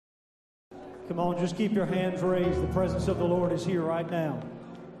Come on, just keep your hands raised. The presence of the Lord is here right now.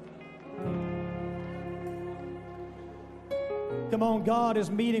 Come on, God is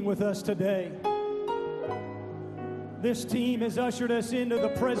meeting with us today. This team has ushered us into the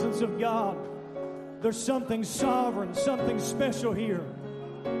presence of God. There's something sovereign, something special here.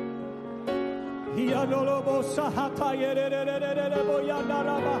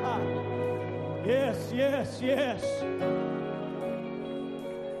 Yes, yes, yes.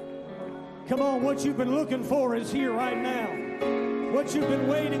 Come on, what you've been looking for is here right now. What you've been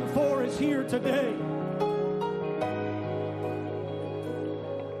waiting for is here today.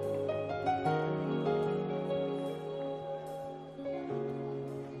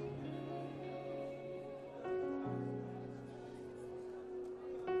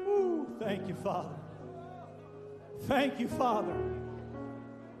 Ooh, thank you, Father. Thank you, Father.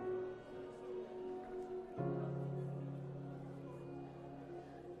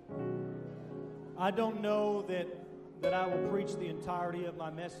 I don't know that I will preach the entirety of my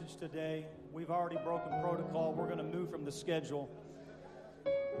message today. We've already broken protocol. We're going to move from the schedule.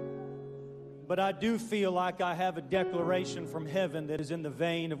 But I do feel like I have a declaration from heaven that is in the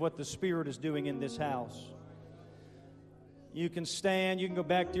vein of what the Spirit is doing in this house. You can stand. You can go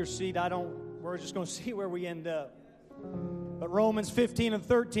back to your seat. We're just going to see where we end up. But Romans 15 and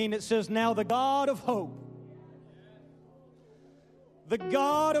 13, it says, "Now the God of hope,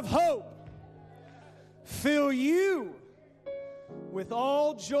 fill you with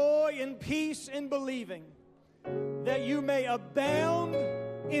all joy and peace in believing, that you may abound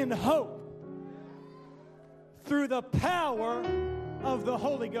in hope through the power of the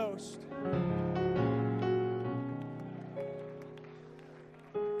Holy Ghost."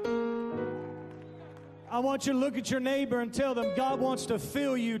 I want you to look at your neighbor and tell them, God wants to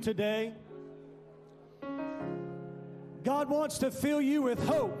fill you today. God wants to fill you with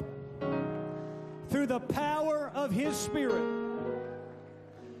hope through the power of His Spirit.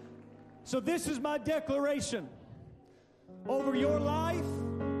 So this is my declaration over your life,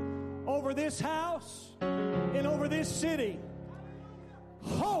 over this house, and over this city.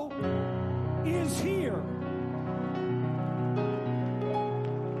 Hope is here.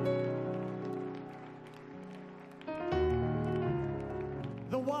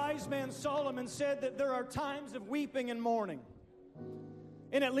 The wise man Solomon said that there are times of weeping and mourning.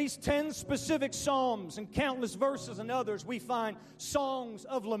 In at least 10 specific psalms and countless verses and others, we find songs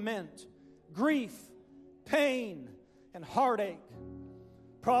of lament, grief, pain, and heartache.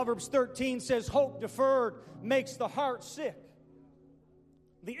 Proverbs 13 says, "Hope deferred makes the heart sick."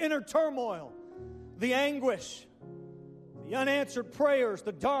 The inner turmoil, the anguish, the unanswered prayers,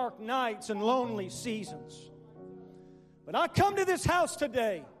 the dark nights and lonely seasons. But I come to this house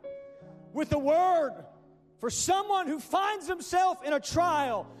today with a word for someone who finds himself in a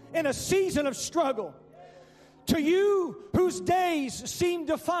trial, in a season of struggle. To you whose days seem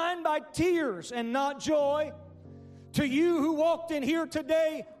defined by tears and not joy. To you who walked in here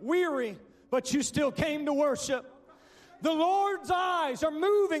today weary, but you still came to worship. The Lord's eyes are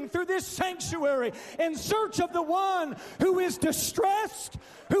moving through this sanctuary in search of the one who is distressed,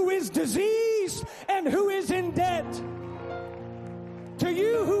 who is diseased, and who is in debt. To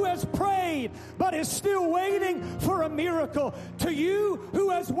you who has prayed but is still waiting for a miracle. To you who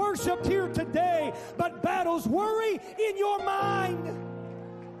has worshiped here today but battles worry in your mind.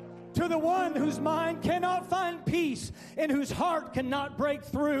 To the one whose mind cannot find peace and whose heart cannot break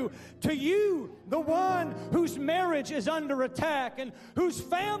through. To you, the one whose marriage is under attack and whose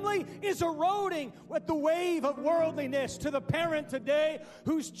family is eroding with the wave of worldliness. To the parent today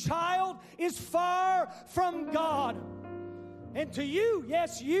whose child is far from God. And to you,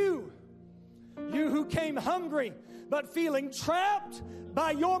 yes, you who came hungry but feeling trapped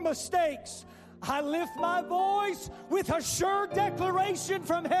by your mistakes, I lift my voice with a sure declaration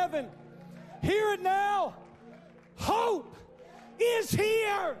from heaven. Hear it now. Hope is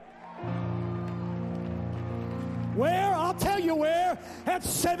here. Where? I'll tell you where. At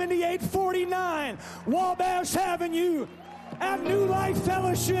 7849 Wabash Avenue at New Life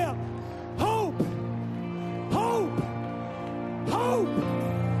Fellowship. Hope. Hope. Hope!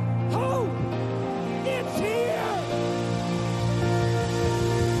 Hope! It's here!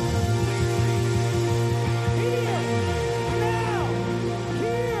 Here! Now!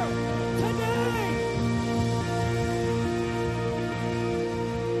 Here! Today!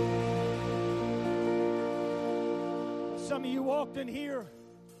 Some of you walked in here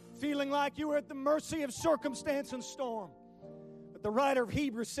feeling like you were at the mercy of circumstance and storm. But the writer of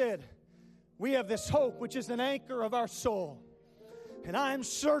Hebrews said, we have this hope which is an anchor of our soul. And I am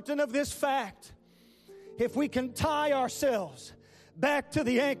certain of this fact. If we can tie ourselves back to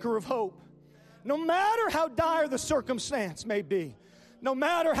the anchor of hope, No matter how dire the circumstance may be, no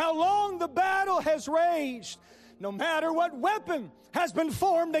matter how long the battle has raged, no matter what weapon has been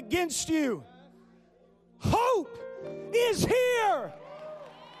formed against you, hope is here.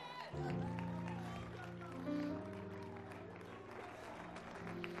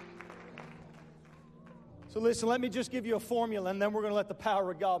 So listen, let me just give you a formula, and then we're going to let the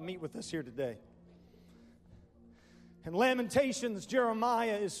power of God meet with us here today. In Lamentations,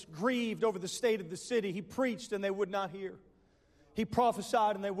 Jeremiah is grieved over the state of the city. He preached, and they would not hear. He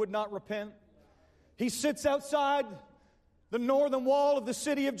prophesied, and they would not repent. He sits outside the northern wall of the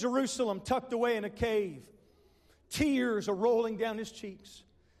city of Jerusalem, tucked away in a cave. Tears are rolling down his cheeks.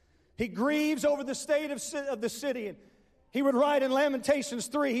 He grieves over the state of the city, and he would write in Lamentations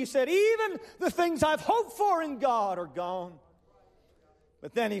 3, he said, even the things I've hoped for in God are gone.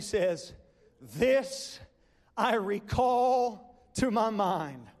 But then he says, this I recall to my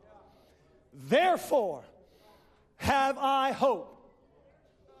mind. Therefore have I hope.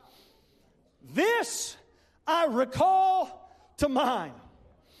 This I recall to mind.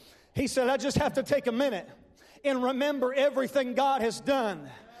 He said, I just have to take a minute and remember everything God has done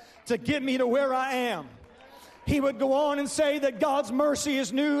to get me to where I am. He would go on and say that God's mercy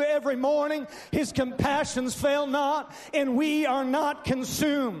is new every morning. His compassions fail not, and we are not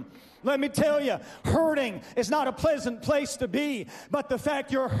consumed. Let me tell you, hurting is not a pleasant place to be, but the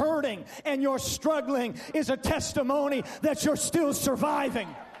fact you're hurting and you're struggling is a testimony that you're still surviving.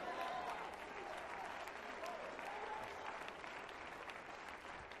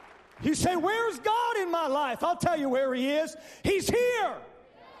 You say, where's God in my life? I'll tell you where He is. He's here.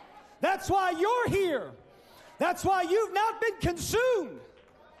 That's why you're here. That's why you've not been consumed.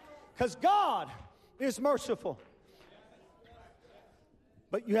 Because God is merciful.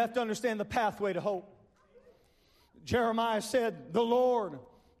 But you have to understand the pathway to hope. Jeremiah said, the Lord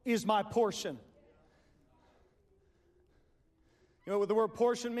is my portion. You know what the word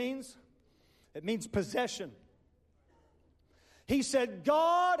portion means? It means possession. He said,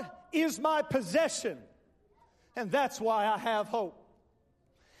 God is my possession. And that's why I have hope.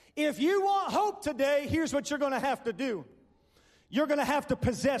 If you want hope today, here's what you're going to have to do. You're going to have to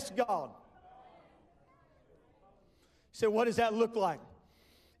possess God. You say, what does that look like?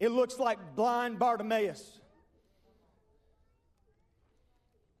 It looks like blind Bartimaeus.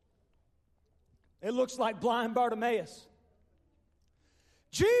 It looks like blind Bartimaeus.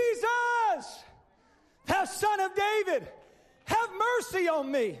 Jesus, thou Son of David, have mercy on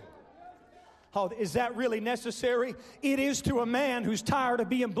me. Oh, is that really necessary? It is to a man who's tired of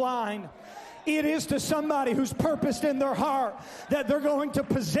being blind. It is to somebody who's purposed in their heart that they're going to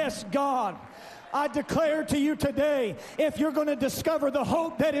possess God. I declare to you today, if you're going to discover the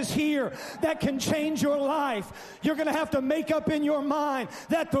hope that is here, that can change your life, you're going to have to make up in your mind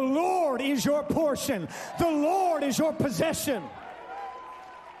that the Lord is your portion. The Lord is your possession.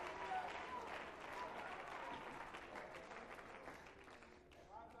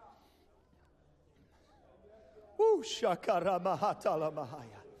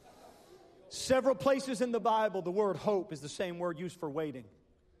 Several places in the Bible, the word hope is the same word used for waiting.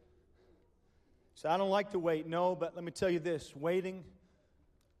 So I don't like to wait. No, but let me tell you this. Waiting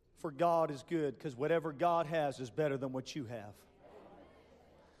for God is good because whatever God has is better than what you have.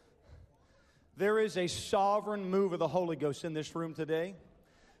 There is a sovereign move of the Holy Ghost in this room today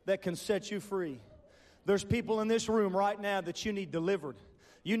that can set you free. There's people in this room right now that you need delivered.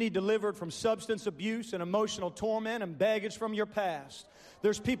 You need delivered from substance abuse and emotional torment and baggage from your past.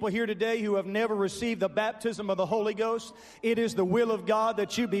 There's people here today who have never received the baptism of the Holy Ghost. It is the will of God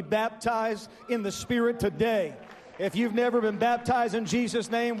that you be baptized in the Spirit today. If you've never been baptized in Jesus'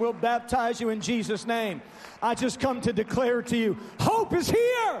 name, we'll baptize you in Jesus' name. I just come to declare to you, hope is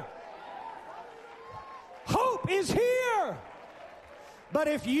here. Hope is here. But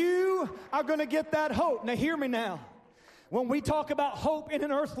if you are going to get that hope, now hear me now. When we talk about hope in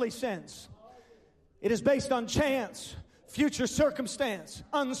an earthly sense, it is based on chance, future circumstance,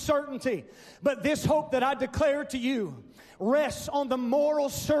 uncertainty. But this hope that I declare to you rests on the moral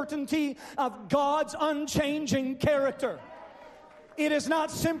certainty of God's unchanging character. It is not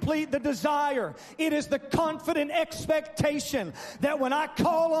simply the desire. It is the confident expectation that when I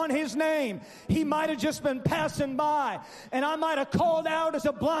call on His name, He might have just been passing by, and I might have called out as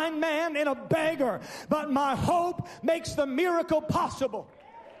a blind man and a beggar, but my hope makes the miracle possible.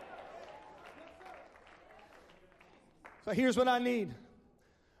 So here's what I need.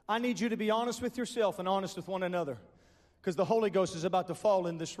 I need you to be honest with yourself and honest with one another, because the Holy Ghost is about to fall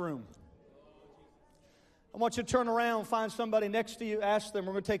in this room. I want you to turn around, find somebody next to you, ask them.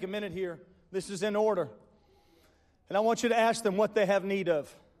 We're going to take a minute here. This is in order. And I want you to ask them what they have need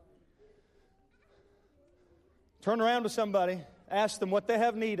of. Turn around to somebody. Ask them what they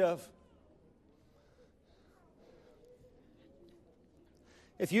have need of.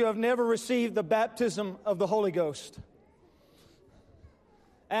 If you have never received the baptism of the Holy Ghost,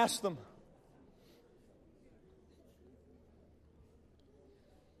 ask them.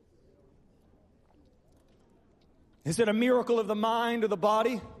 Is it a miracle of the mind or the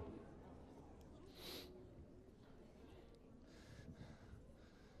body?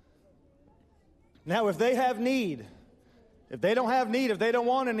 Now, if they have need, if they don't have need, if they don't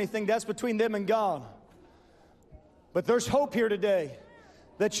want anything, that's between them and God. But there's hope here today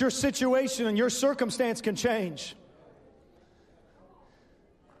that your situation and your circumstance can change.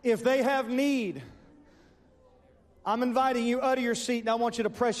 If they have need, I'm inviting you out of your seat, and I want you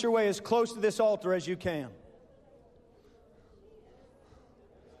to press your way as close to this altar as you can.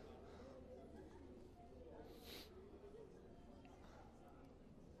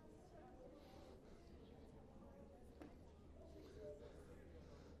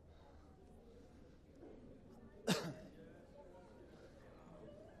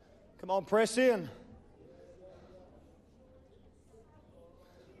 Come on, press in.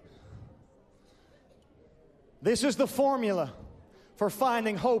 This is the formula for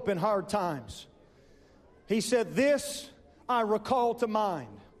finding hope in hard times. He said, "This I recall to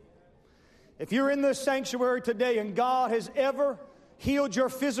mind." If you're in this sanctuary today and God has ever healed your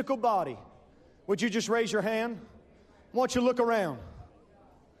physical body, would you just raise your hand? I want you to look around.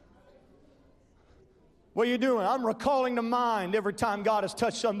 What are you doing? I'm recalling to mind every time God has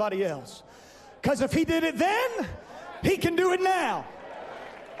touched somebody else. Because if He did it then, He can do it now.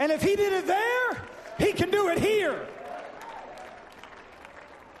 And if He did it there, He can do it here.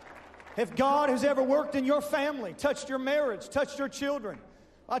 If God has ever worked in your family, touched your marriage, touched your children,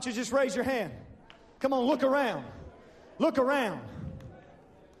 why don't you just raise your hand? Come on, look around. Look around.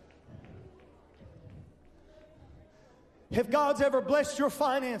 If God's ever blessed your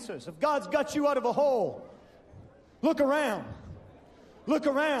finances, if God's got you out of a hole, look around. Look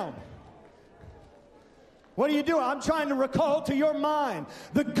around. What are you doing? I'm trying to recall to your mind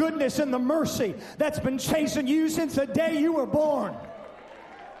the goodness and the mercy that's been chasing you since the day you were born.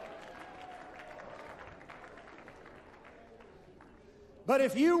 But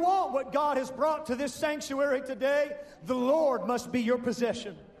if you want what God has brought to this sanctuary today, the Lord must be your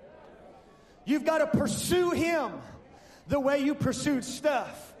possession. You've got to pursue Him the way you pursued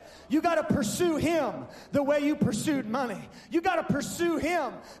stuff. You got to pursue Him the way you pursued money. You got to pursue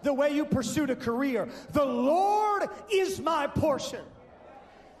Him the way you pursued a career. The Lord is my portion.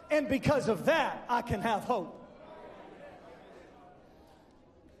 And because of that, I can have hope.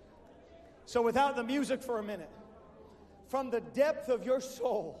 So without the music for a minute, from the depth of your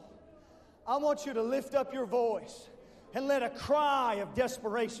soul, I want you to lift up your voice and let a cry of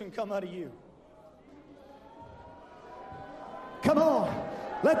desperation come out of you. Come on.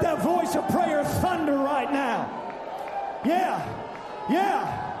 Let that voice of prayer thunder right now. Yeah.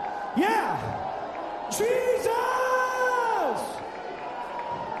 Yeah. Yeah. Jesus!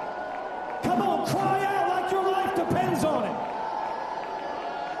 Come on, cry out like your life depends on it.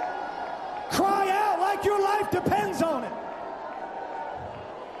 Cry out like your life depends on it.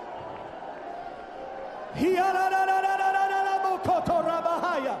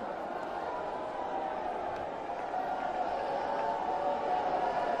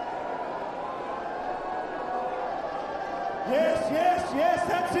 Yes, yes, yes,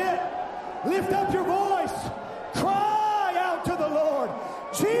 that's it. Lift up your voice. Cry out to the Lord.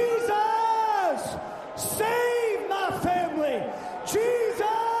 Jesus, save my family.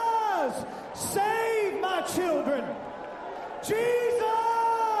 Jesus, save my children.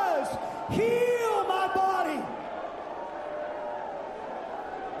 Jesus, heal my body.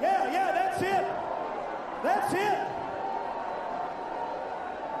 Yeah, that's it. That's it.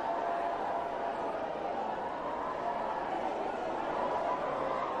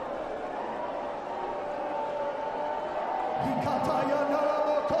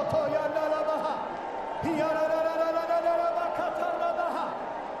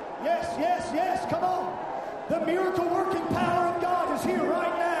 Yes, yes, yes, come on. The miracle working power of God is here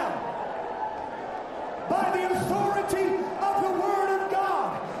right now. By the authority of the Word of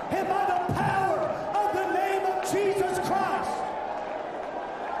God and by the power of the name of Jesus Christ.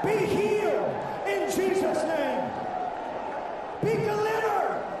 Be healed in Jesus' name. Be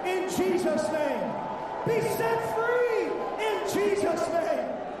delivered in Jesus' name. Be set free in Jesus' name.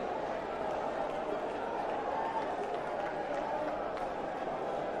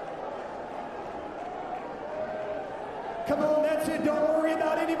 Come on, that's it. Don't worry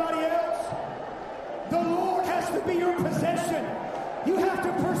about anybody else. The Lord has to be your possession. You have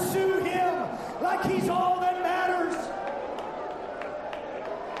to pursue Him like He's all that matters.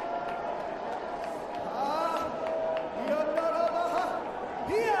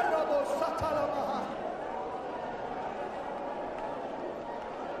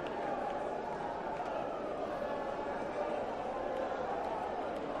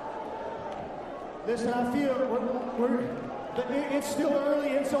 Listen, I feel it's still early.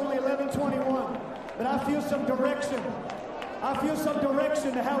 It's only 11:21, but I feel some direction. I feel some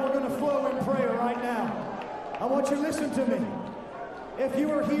direction to how we're going to flow in prayer right now. I want you to listen to me. If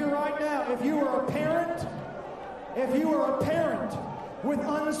you are here right now, if you are a parent with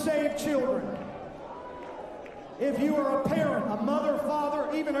unsaved children, if you are a parent, a mother, father,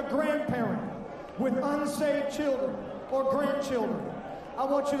 even a grandparent with unsaved children or grandchildren, I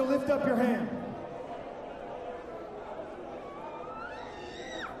want you to lift up your hand.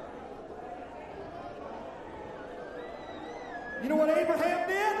 You know what Abraham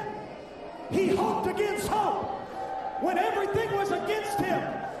did? He hoped against hope. When everything was against him,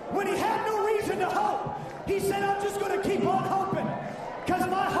 when he had no reason to hope, he said, I'm just going to keep on hoping, because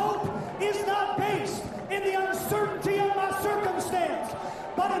my hope is not based in the uncertainty of my circumstance,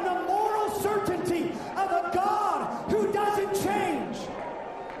 but in the moral certainty of a God who doesn't change.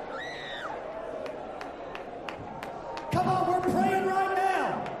 Come on, we're praying right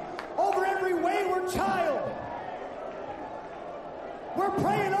now over every wayward child. We're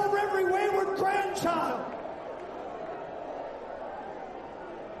praying over every wayward grandchild.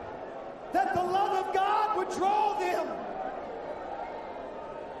 That the love of God would draw them.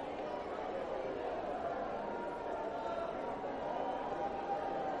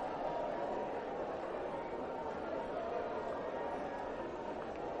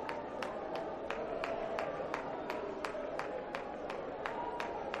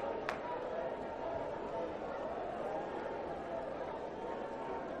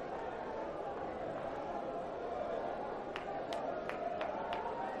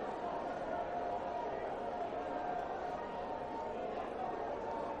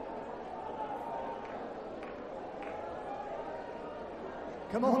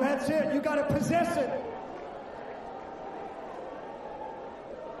 Come on, that's it. You got to possess it.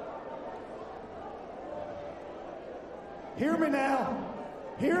 Hear me now.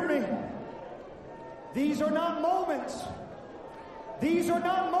 Hear me. These are not moments. These are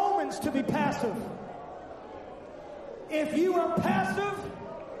not moments to be passive. If you are passive,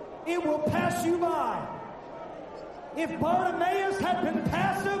 it will pass you by. If Bartimaeus had been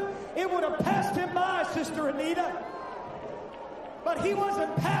passive, it would have passed him by, Sister Anita. But he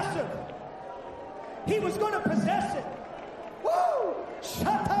wasn't passive. He was going to possess it. Woo!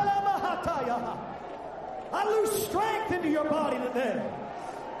 I lose strength into your body today.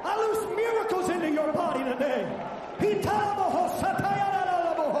 I lose miracles into your body today.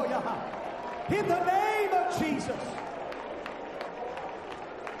 In the name of Jesus.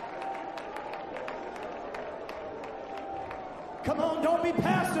 Come on, don't be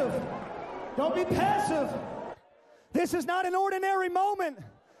passive. Don't be passive. This is not an ordinary moment.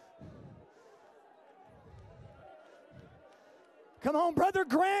 Come on, Brother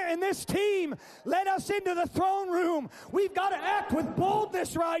Grant and this team, let us into the throne room. We've got to act with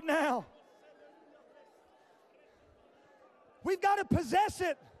boldness right now. We've got to possess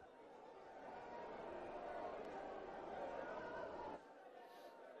it.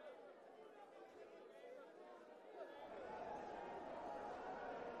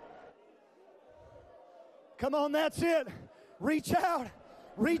 Come on, that's it. Reach out.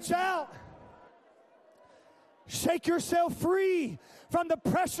 Reach out. Shake yourself free from the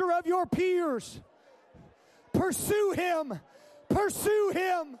pressure of your peers. Pursue him. Pursue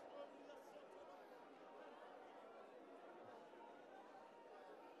him.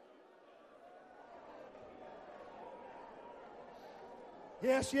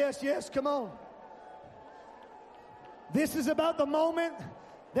 Yes, yes, yes. Come on. This is about the moment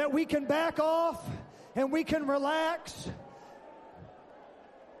that we can back off and we can relax,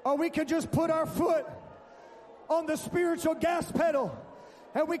 or we can just put our foot on the spiritual gas pedal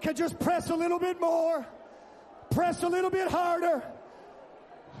and we can just press a little bit more, press a little bit harder.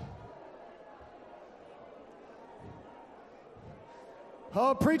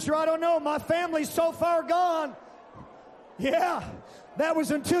 Oh, preacher, I don't know. My family's so far gone. Yeah, that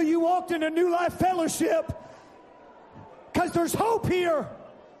was until you walked into New Life Fellowship, because there's hope here.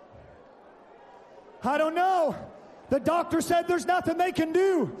 I don't know. The doctor said there's nothing they can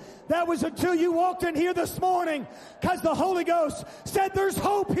do. That was until you walked in here this morning, because the Holy Ghost said there's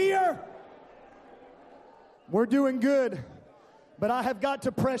hope here. We're doing good, but I have got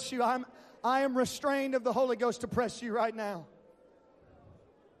to press you. I am restrained of the Holy Ghost to press you right now.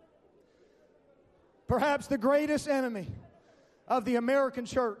 Perhaps the greatest enemy of the American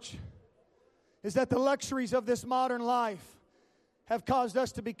church is that the luxuries of this modern life have caused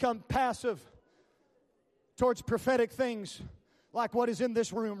us to become passive towards prophetic things like what is in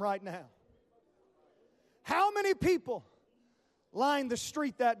this room right now. How many people lined the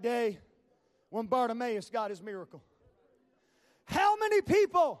street that day when Bartimaeus got his miracle? How many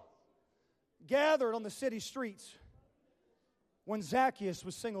people gathered on the city streets when Zacchaeus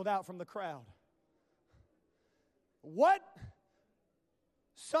was singled out from the crowd? What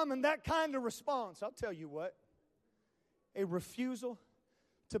summoned that kind of response? I'll tell you what. A refusal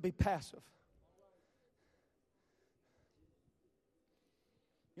to be passive.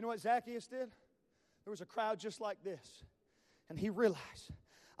 You know what Zacchaeus did? There was a crowd just like this. And he realized,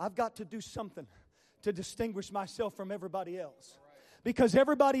 I've got to do something to distinguish myself from everybody else. Because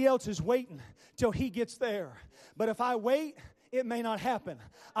everybody else is waiting till he gets there. But if I wait, it may not happen.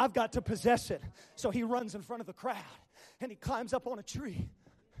 I've got to possess it. So he runs in front of the crowd and he climbs up on a tree.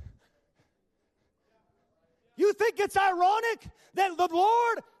 You think it's ironic that the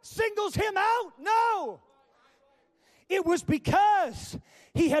Lord singles him out? No. It was because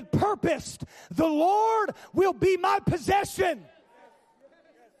he had purposed, the Lord will be my possession.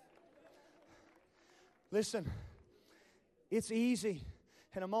 Listen, it's easy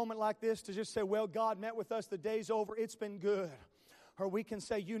in a moment like this to just say, well, God met with us, the day's over, it's been good. Or we can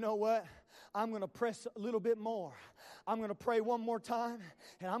say, you know what? I'm going to press a little bit more. I'm going to pray one more time,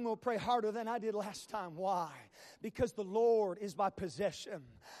 and I'm going to pray harder than I did last time. Why? Because the Lord is my possession.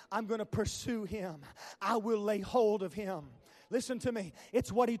 I'm going to pursue Him. I will lay hold of Him. Listen to me.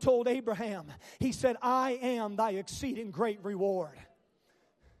 It's what He told Abraham. He said, I am thy exceeding great reward.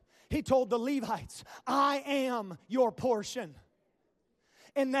 He told the Levites, I am your portion.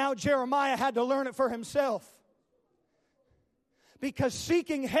 And now Jeremiah had to learn it for himself. Because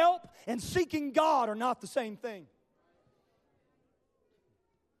seeking help and seeking God are not the same thing.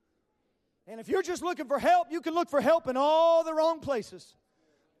 And if you're just looking for help, you can look for help in all the wrong places.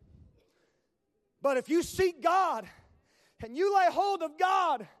 But if you seek God, and you lay hold of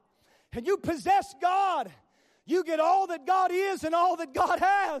God, and you possess God, you get all that God is and all that God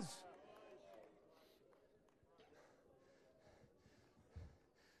has.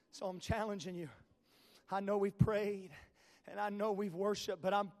 So I'm challenging you. I know we've prayed. And I know we've worshiped,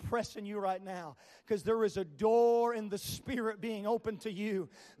 but I'm pressing you right now because there is a door in the Spirit being opened to you.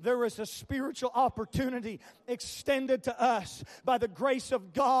 There is a spiritual opportunity extended to us by the grace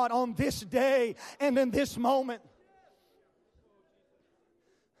of God on this day and in this moment.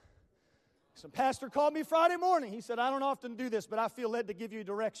 Some pastor called me Friday morning. He said, I don't often do this, but I feel led to give you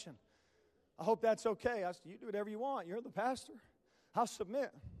direction. I hope that's okay. I said, you do whatever you want. You're the pastor. I'll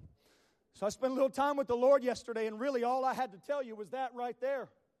submit. So I spent a little time with the Lord yesterday, and really all I had to tell you was that right there.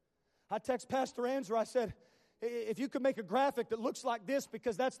 I text Pastor Andrew. I said, if you could make a graphic that looks like this,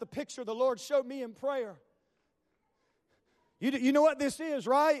 because that's the picture the Lord showed me in prayer. You know what this is,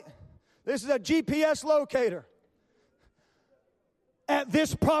 right? This is a GPS locator at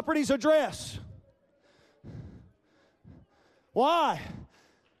this property's address. Why?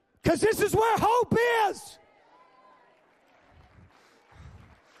 Because this is where hope is.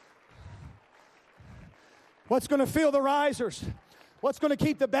 What's going to fill the risers? What's going to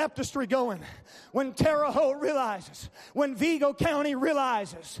keep the baptistry going? When Terre Haute realizes, when Vigo County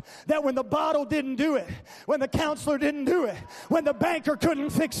realizes that when the bottle didn't do it, when the counselor didn't do it, when the banker couldn't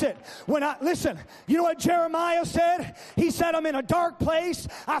fix it, listen, you know what Jeremiah said? He said, I'm in a dark place.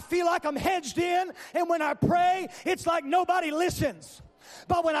 I feel like I'm hedged in. And when I pray, it's like nobody listens.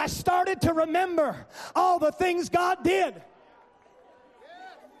 But when I started to remember all the things God did,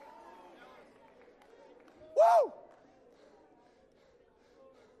 woo!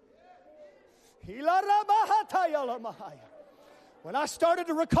 When I started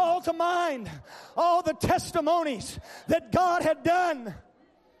to recall to mind all the testimonies that God had done,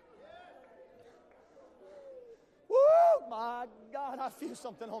 woo! My God, I feel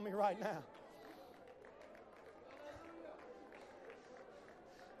something on me right now.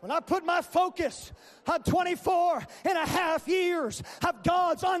 When I put my focus on 24 and a half years of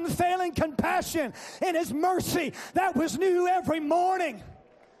God's unfailing compassion and His mercy that was new every morning,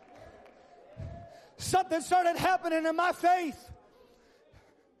 something started happening in my faith.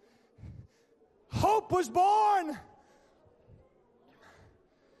 Hope was born.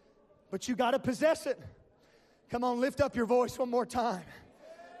 But you got to possess it. Come on, lift up your voice one more time.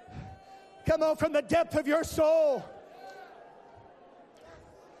 Come on, from the depth of your soul.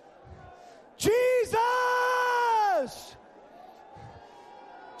 Jesus!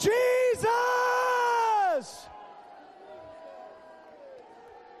 Jesus!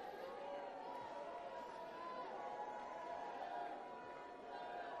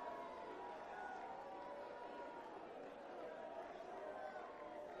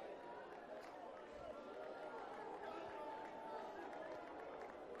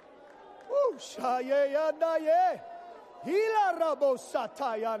 Woo! Shaye-ya-na-ye. Hila rabo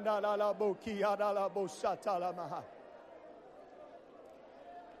satayanda la la bokia la la bosata la maha.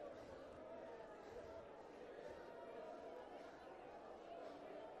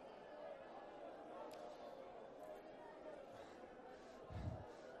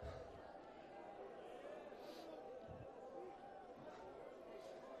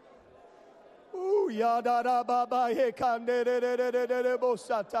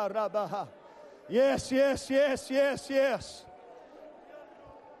 Yes, yes, yes, yes, yes.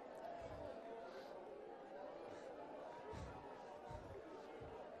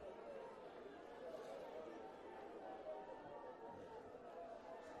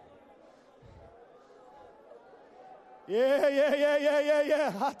 Yeah.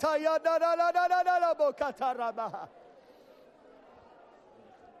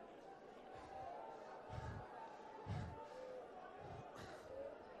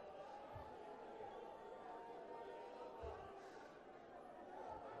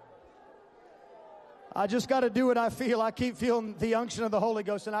 I just got to do what I feel. I keep feeling the unction of the Holy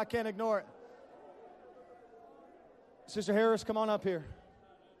Ghost, and I can't ignore it. Sister Harris, come on up here.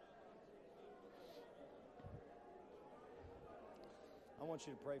 I want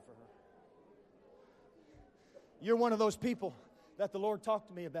you to pray for her. You're one of those people that the Lord talked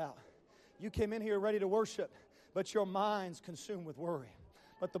to me about. You came in here ready to worship, but your mind's consumed with worry.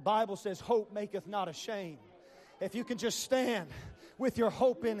 But the Bible says, hope maketh not ashamed. If you can just stand with your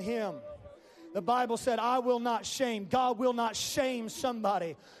hope in Him. The Bible said, I will not shame. God will not shame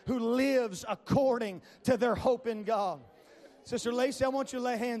somebody who lives according to their hope in God. Sister Lacey, I want you to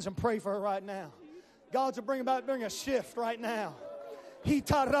lay hands and pray for her right now. God's to bring a shift right now.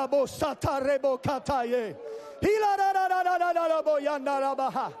 Hitarabo satarebo kataye. Hilarararararabo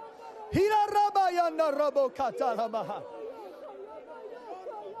yandarabaha. Hilaraba yandarabo katarabaha.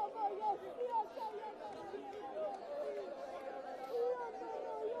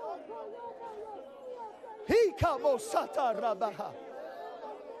 Hikamo satarabaha.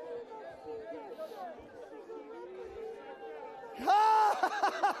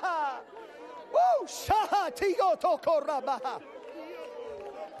 Woo! Shahatiyo tokorabaha.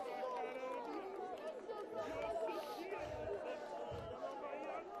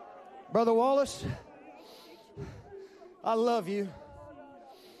 Brother Wallace, I love you.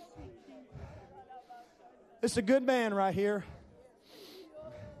 It's a good man right here.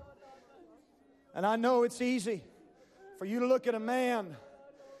 And I know it's easy for you to look at a man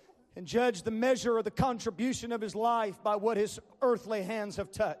and judge the measure or the contribution of his life by what his earthly hands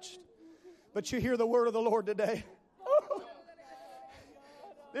have touched. But you hear the word of the Lord today.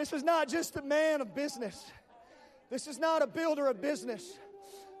 This is not just a man of business. This is not a builder of business.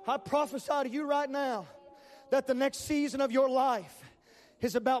 I prophesy to you right now that the next season of your life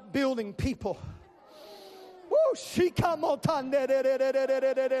is about building people. Woo!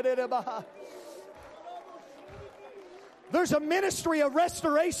 There's a ministry of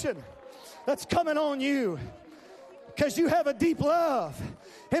restoration that's coming on you because you have a deep love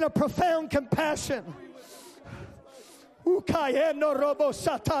and a profound compassion.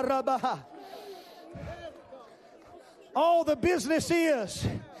 All the business is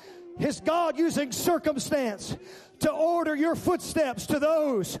God using circumstance to order your footsteps to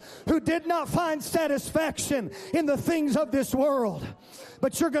those who did not find satisfaction in the things of this world.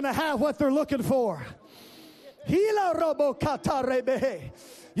 But you're going to have what they're looking for. You're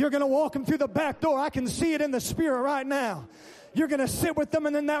going to walk them through the back door. I can see it in the spirit right now. You're going to sit with them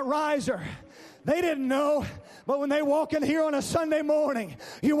and in that riser. They didn't know, but when they walk in here on a Sunday morning,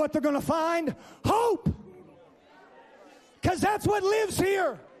 you know what they're going to find? Hope. Because that's what lives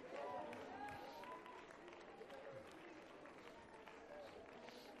here.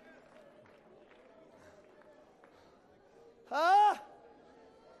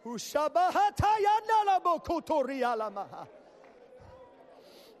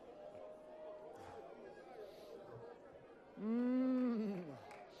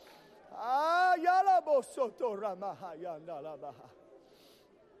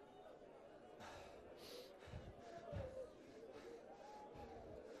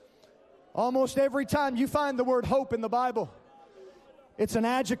 Almost every time you find the word hope in the Bible, it's an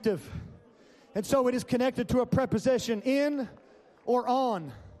adjective. And so it is connected to a preposition, in or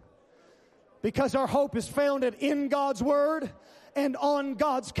on. Because our hope is founded in God's word and on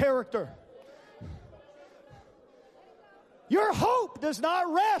God's character. Your hope does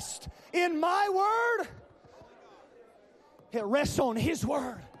not rest in my word. It rests on His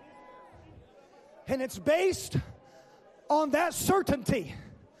word. And it's based on that certainty.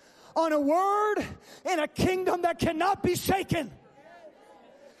 On a word in a kingdom that cannot be shaken.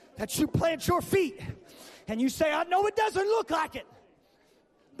 That you plant your feet And you say, I know it doesn't look like it,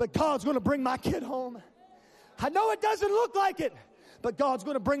 but God's going to bring my kid home. I know it doesn't look like it, but God's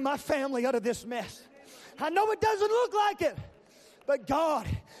going to bring my family out of this mess. I know it doesn't look like it, but God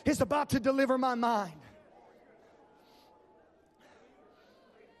is about to deliver my mind.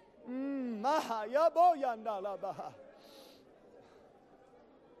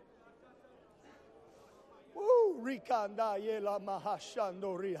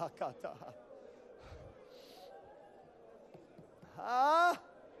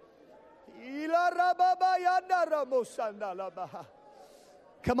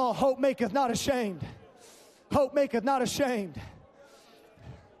 Come on, hope maketh not ashamed. Hope maketh not ashamed.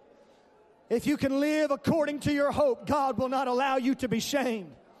 If you can live according to your hope, God will not allow you to be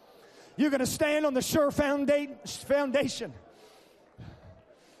shamed. You're going to stand on the sure foundation.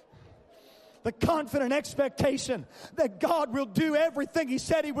 The confident expectation that God will do everything He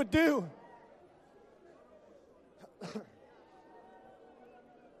said He would do.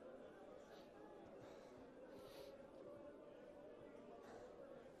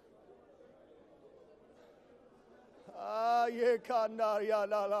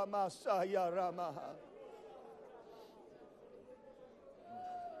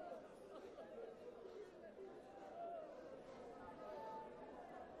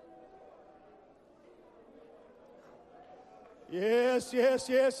 Yes, yes,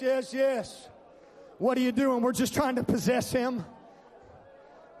 yes, yes, yes. What are you doing? We're just trying to possess Him.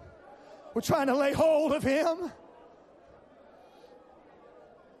 We're trying to lay hold of Him.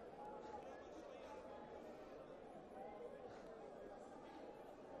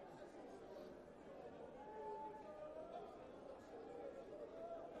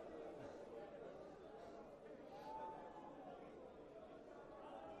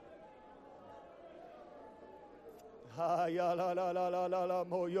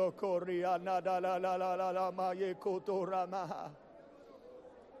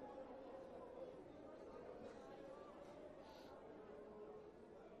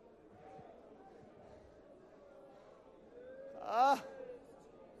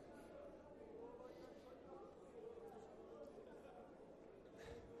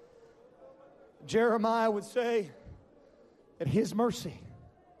 Jeremiah would say that His mercy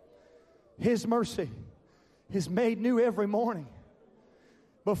is made new every morning.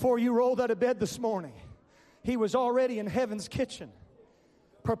 Before you rolled out of bed this morning, He was already in heaven's kitchen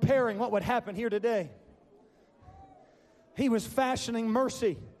preparing what would happen here today. He was fashioning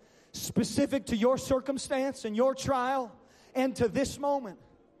mercy specific to your circumstance and your trial and to this moment.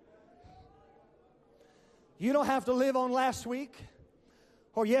 You don't have to live on last week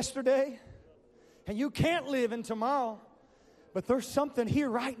or yesterday, and you can't live in tomorrow, but there's something here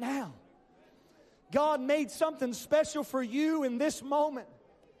right now. God made something special for you in this moment.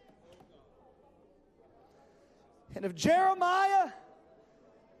 And if Jeremiah,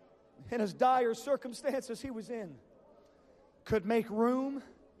 in as dire circumstances he was in, could make room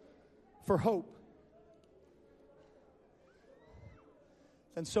for hope,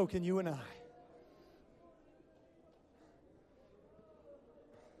 then so can you and I.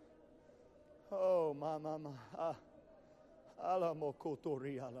 Oh, my.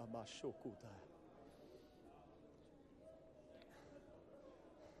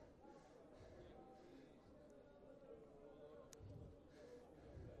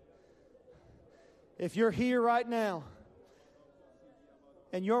 If you're here right now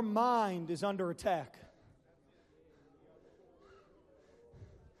and your mind is under attack,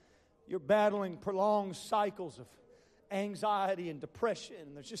 you're battling prolonged cycles of anxiety and depression,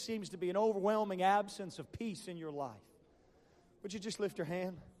 and there just seems to be an overwhelming absence of peace in your life, would you just lift your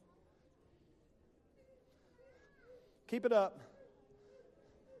hand? Keep it up.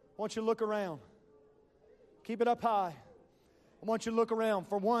 I want you to look around. Keep it up high. I want you to look around,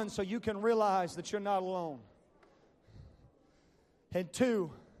 for one, so you can realize that you're not alone. And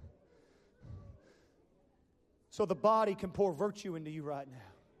two, so the body can pour virtue into you right now.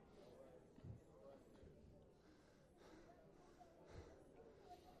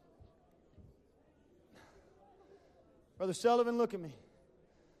 Brother Sullivan, look at me.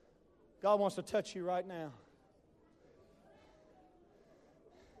 God wants to touch you right now.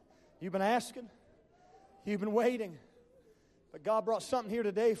 You've been asking. You've been waiting. But God brought something here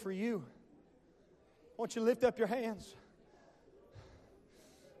today for you. I want you to lift up your hands.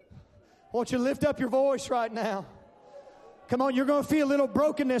 I want you to lift up your voice right now. Come on, you're going to feel a little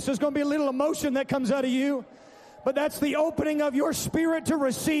brokenness. There's going to be a little emotion that comes out of you. But that's the opening of your spirit to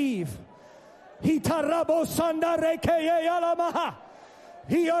receive. Yeah,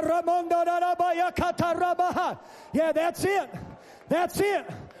 that's it. That's it.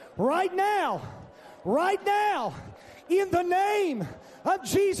 Right now. right now in the name of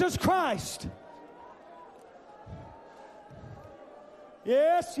Jesus Christ.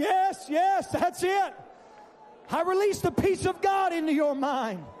 Yes, yes, yes, that's it. I release the peace of God into your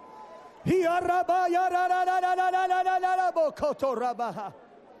mind.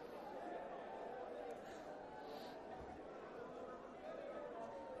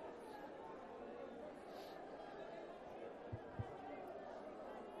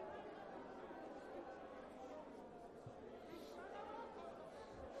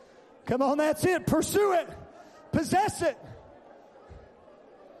 Come on, that's it. Pursue it. Possess it.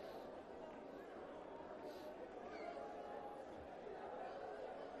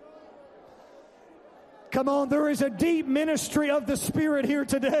 Come on, there is a deep ministry of the Spirit here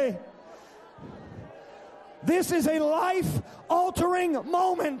today. This is a life-altering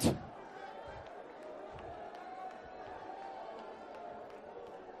moment.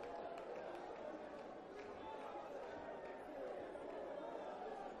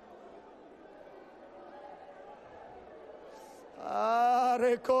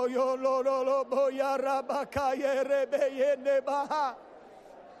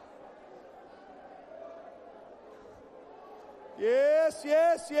 Yes,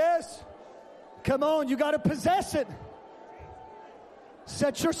 yes, yes. Come on, you got to possess it.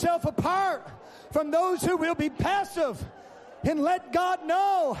 Set yourself apart from those who will be passive and let God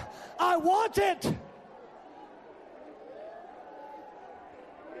know, I want it.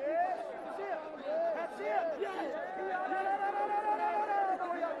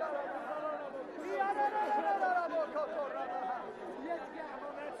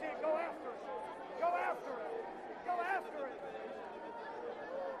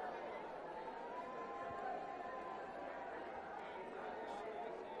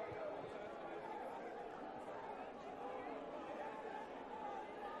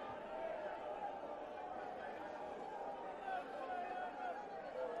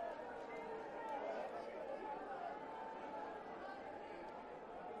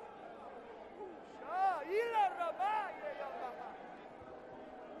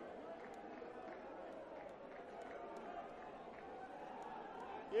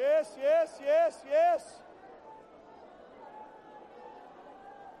 Yes, yes, yes, yes.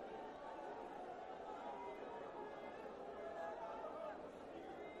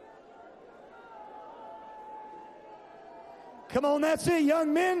 Come on, that's it,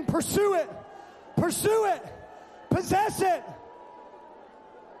 young men. Pursue it. Pursue it. Possess it.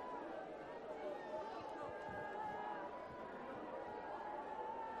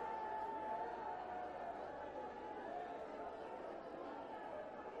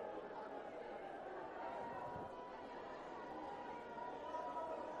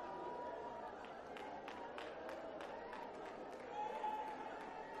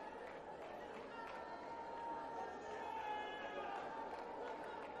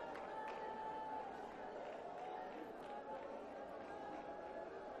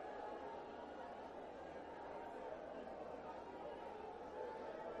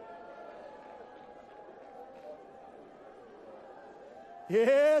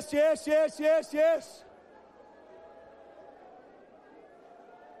 Yes, yes, yes, yes, yes.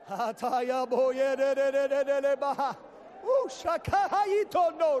 Hataya boye de de de de de de baha.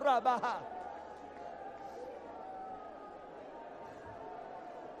 Shakahayito no rabaha.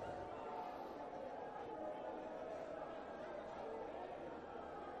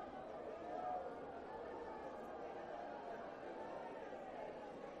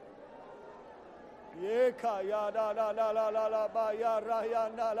 Yeka ya da la la la la la ba ya ra ya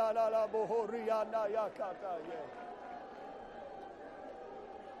na la la la bohori ya na ya kata ye.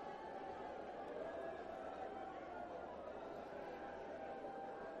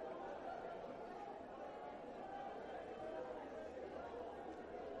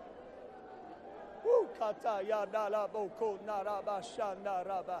 Kata ya da la boko na ra ba sha na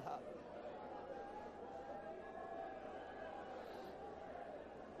ra ba ha.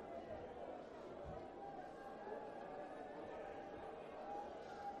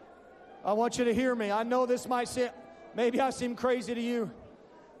 I want you to hear me. I know this might seem, maybe I seem crazy to you,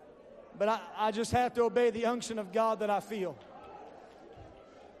 but I just have to obey the unction of God that I feel.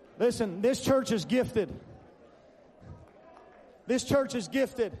 Listen, this church is gifted. This church is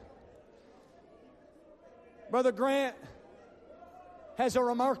gifted. Brother Grant has a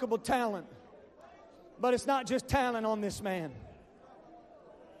remarkable talent, but it's not just talent on this man.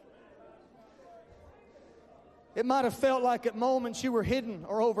 It might have felt like at moments you were hidden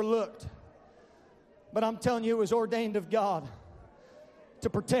or overlooked. But I'm telling you, it was ordained of God to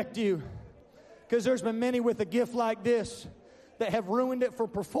protect you. Because there's been many with a gift like this that have ruined it for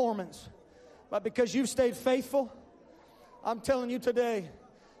performance. But because you've stayed faithful, I'm telling you today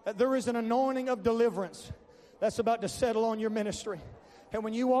that there is an anointing of deliverance that's about to settle on your ministry. And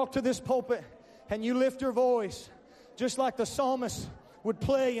when you walk to this pulpit and you lift your voice, just like the psalmist would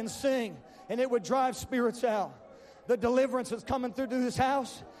play and sing, and it would drive spirits out, the deliverance that's coming through this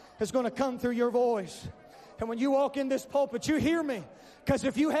house is going to come through your voice. And when you walk in this pulpit, you hear me. Because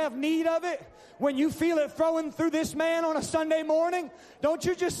if you have need of it, when you feel it flowing through this man on a Sunday morning, don't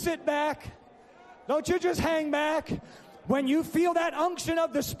you just sit back. Don't you just hang back. When you feel that unction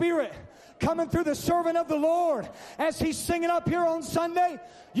of the Spirit coming through the servant of the Lord as he's singing up here on Sunday,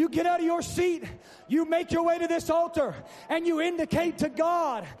 you get out of your seat, you make your way to this altar, and you indicate to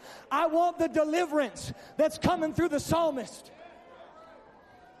God, I want the deliverance that's coming through the psalmist.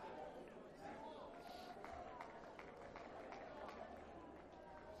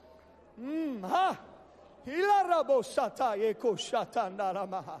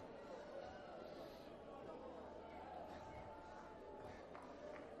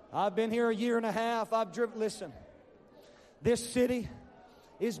 I've been here a year and a half. I've driven. Listen, this city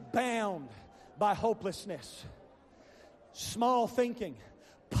is bound by hopelessness, small thinking,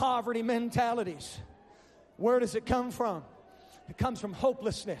 poverty mentalities. Where does it come from? It comes from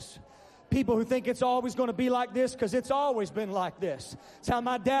hopelessness. People who think it's always going to be like this because it's always been like this. It's how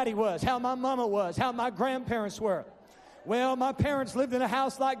my daddy was, how my mama was, how my grandparents were. Well, my parents lived in a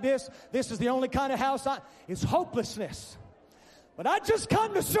house like this. This is the only kind of house it's hopelessness. But I just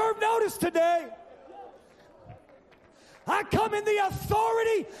come to serve notice today. I come in the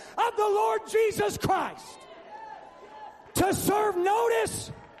authority of the Lord Jesus Christ to serve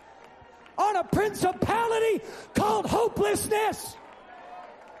notice on a principality called hopelessness.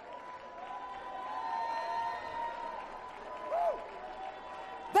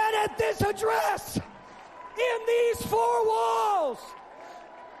 That at this address, in these four walls,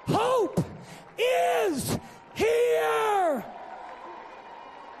 hope is here.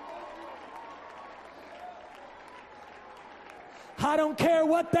 I don't care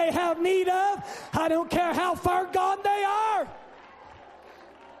what they have need of. I don't care how far gone they are.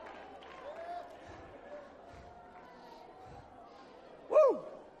 Woo!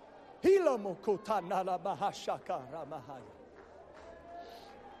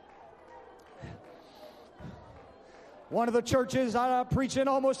 One of the churches I preach in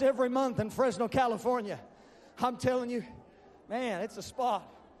almost every month in Fresno, California. I'm telling you, man, it's a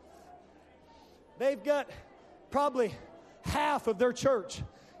spot. They've got probably half of their church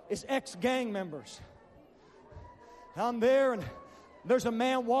is ex-gang members. I'm there, and there's a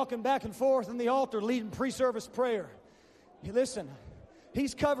man walking back and forth in the altar leading pre-service prayer. You listen,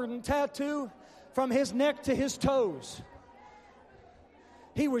 he's covered in tattoo from his neck to his toes.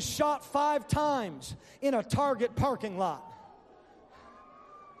 He was shot 5 times in a Target parking lot.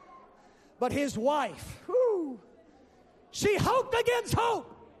 But his wife, she hoped against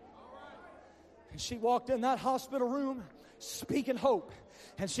hope. And she walked in that hospital room speaking hope.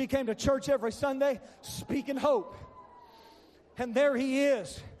 And she came to church every Sunday speaking hope. And there he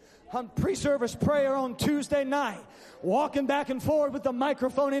is on pre-service prayer on Tuesday night, walking back and forth with the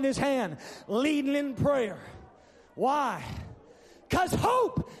microphone in his hand, leading in prayer. Why? Because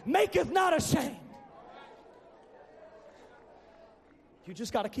hope maketh not ashamed. You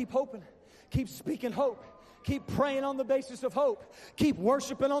just got to keep hoping. Keep speaking hope. Keep praying on the basis of hope. Keep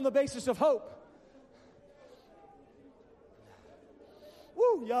worshiping on the basis of hope.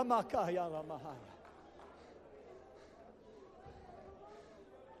 Woo, yamakaya lamahaya.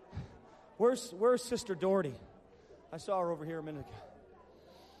 Where's Sister Doherty? I saw her over here a minute ago.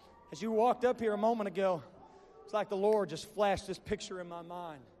 As you walked up here a moment ago, it's like the Lord just flashed this picture in my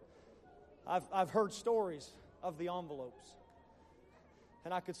mind. I've heard stories of the envelopes.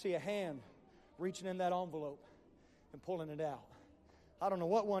 And I could see a hand reaching in that envelope and pulling it out. I don't know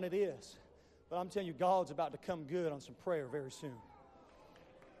what one it is, but I'm telling you, God's about to come good on some prayer very soon.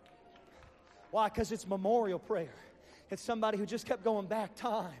 Why? Because it's memorial prayer. It's somebody who just kept going back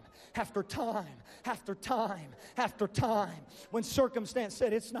time after time after time after time. When circumstance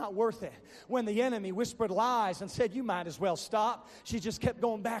said it's not worth it. When the enemy whispered lies and said you might as well stop. She just kept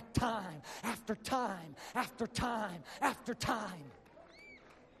going back time after time after time after time.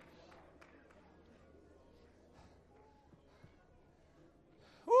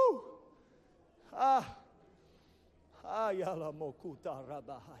 Woo! Yala mokuta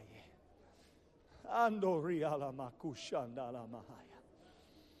rabahaye.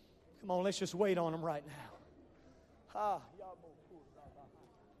 Come on, let's just wait on him right now.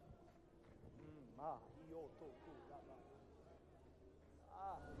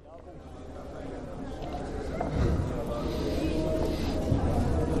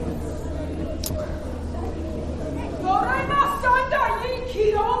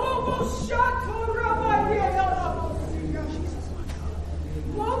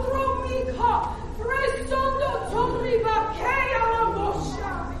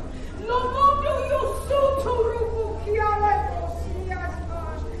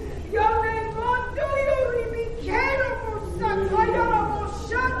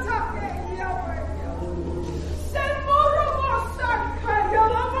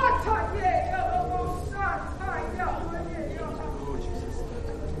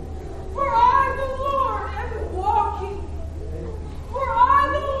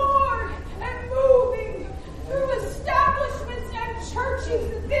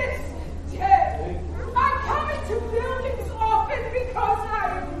 this day. I come into buildings often because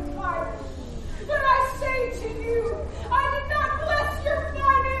I am tired. But I say to you, I did not bless your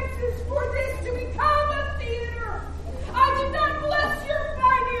finances for this to become a theater. I did not bless your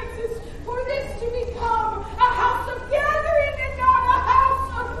finances for this to become a house of gathering and not a house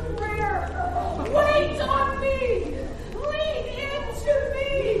of prayer. Wait on me. Lean into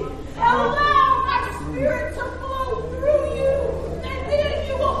me. Allow my spirit to flow through you. And then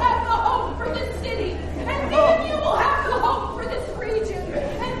you will have the hope for this city. And then you will have the hope for this region.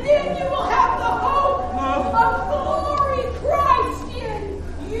 And then you will have the hope of glory, Christ in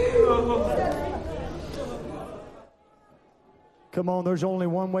you. Come on, there's only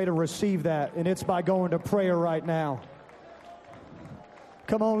one way to receive that, and it's by going to prayer right now.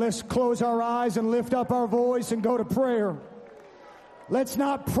 Come on, let's close our eyes and lift up our voice and go to prayer. Let's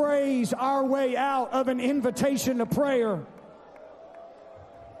not praise our way out of an invitation to prayer.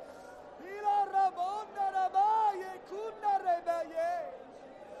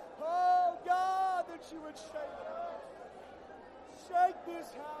 Oh, God, that you would shake us. Shake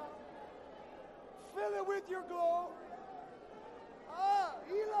this house. Fill it with your glory.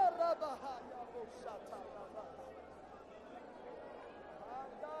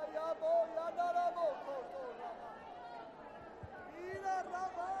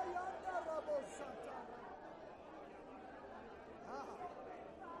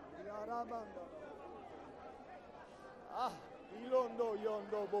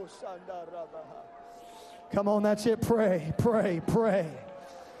 Come on, that's it. Pray, pray, pray.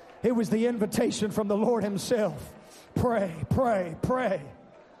 It was the invitation from the Lord Himself. Pray, pray, pray.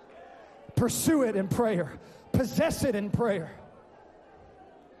 Pursue it in prayer. Possess it in prayer.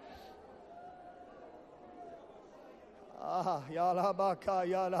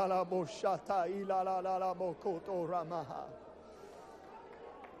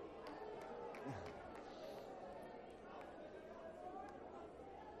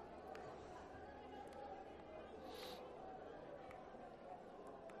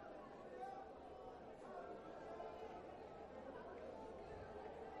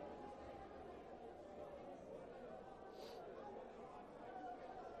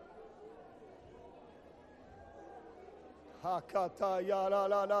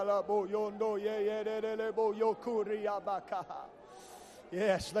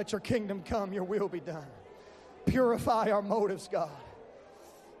 Yes, let your kingdom come, your will be done. Purify our motives, God.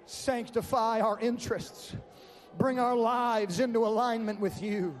 Sanctify our interests. Bring our lives into alignment with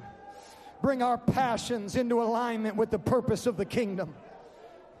you. Bring our passions into alignment with the purpose of the kingdom.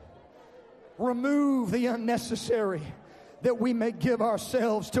 Remove the unnecessary that we may give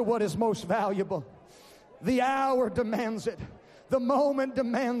ourselves to what is most valuable. The hour demands it. The moment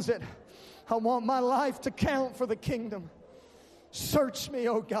demands it. I want my life to count for the kingdom. Search me,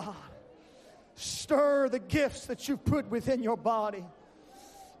 oh God. Stir the gifts that you've put within your body.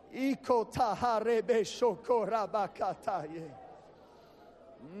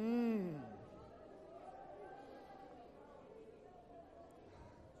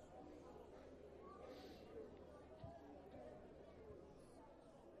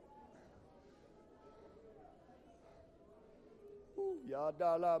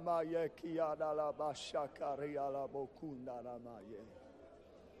 Yadala maye kiyadala bashakari ala bokunda la maye.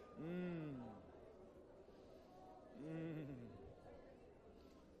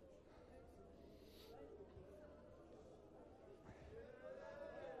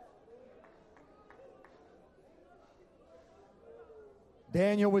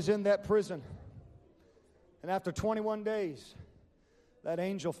 Daniel was in that prison, and after 21 days, that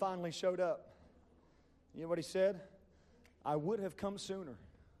angel finally showed up. You know what he said? I would have come sooner,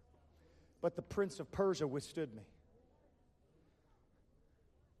 but the prince of Persia withstood me.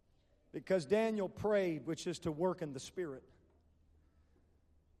 Because Daniel prayed, which is to work in the Spirit.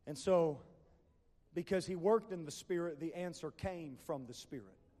 And so, because he worked in the Spirit, the answer came from the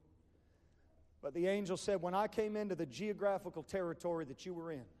Spirit. But the angel said, when I came into the geographical territory that you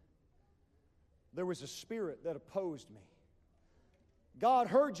were in, there was a spirit that opposed me. God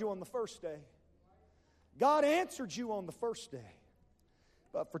heard you on the first day. God answered you on the first day.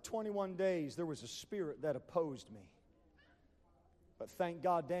 But for 21 days, there was a spirit that opposed me. But thank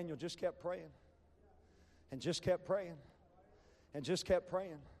God, Daniel just kept praying. And just kept praying. And just kept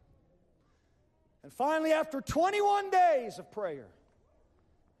praying. And finally, after 21 days of prayer,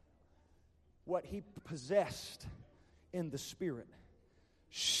 what he possessed in the Spirit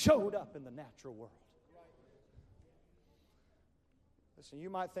showed up in the natural world. Listen,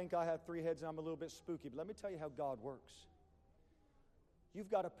 you might think I have three heads and I'm a little bit spooky, but let me tell you how God works. You've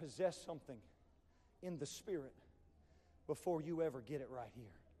got to possess something in the Spirit before you ever get it right here.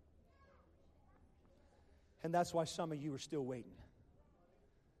 And that's why some of you are still waiting.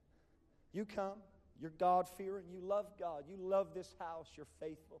 You come, you're God-fearing, you love God, you love this house, you're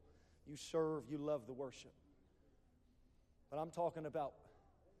faithful, you serve, you love the worship. But I'm talking about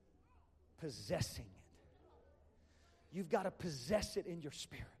possessing it. You've got to possess it in your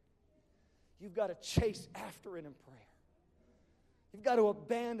spirit. You've got to chase after it in prayer. You've got to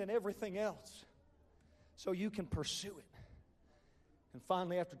abandon everything else so you can pursue it. And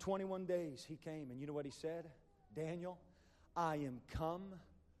finally, after 21 days, he came, and you know what he said? Daniel, I am come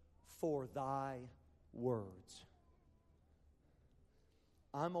for thy words.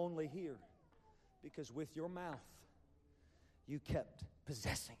 I'm only here because with your mouth, you kept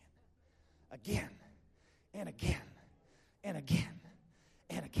possessing it again and again and again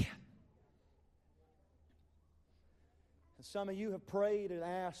and again. And some of you have prayed and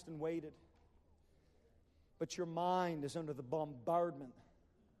asked and waited, but your mind is under the bombardment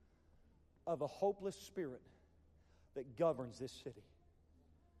of a hopeless spirit that governs this city.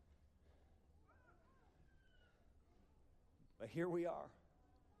 But here we are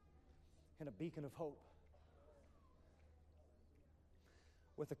in a beacon of hope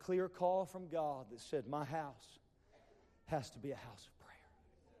with a clear call from God that said, my house has to be a house of prayer.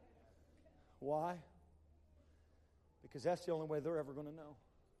 Why? Because that's the only way they're ever going to know.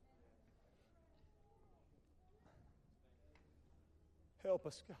 Help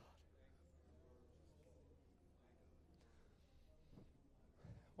us, God.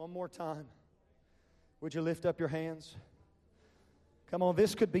 One more time. Would you lift up your hands? Come on,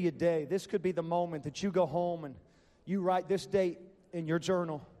 this could be a day. This could be the moment that you go home and you write this date in your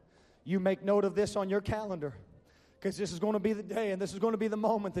journal. You make note of this on your calendar, because this is going to be the day and this is going to be the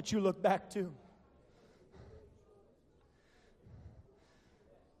moment that you look back to.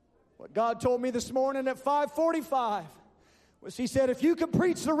 What God told me this morning at 5:45 was He said, if you can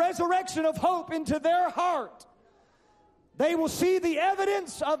preach the resurrection of hope into their heart, they will see the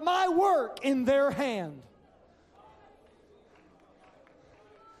evidence of my work in their hand.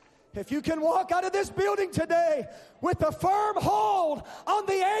 If you can walk out of this building today with a firm hold on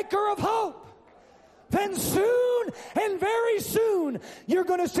the anchor of hope, then soon and very soon you're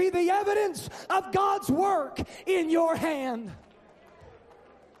going to see the evidence of God's work in your hand.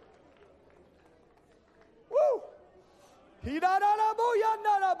 Woo!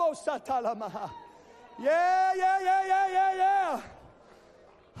 Yeah.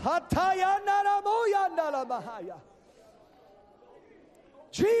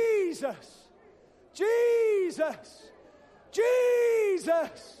 Jesus, Jesus,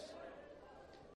 Jesus.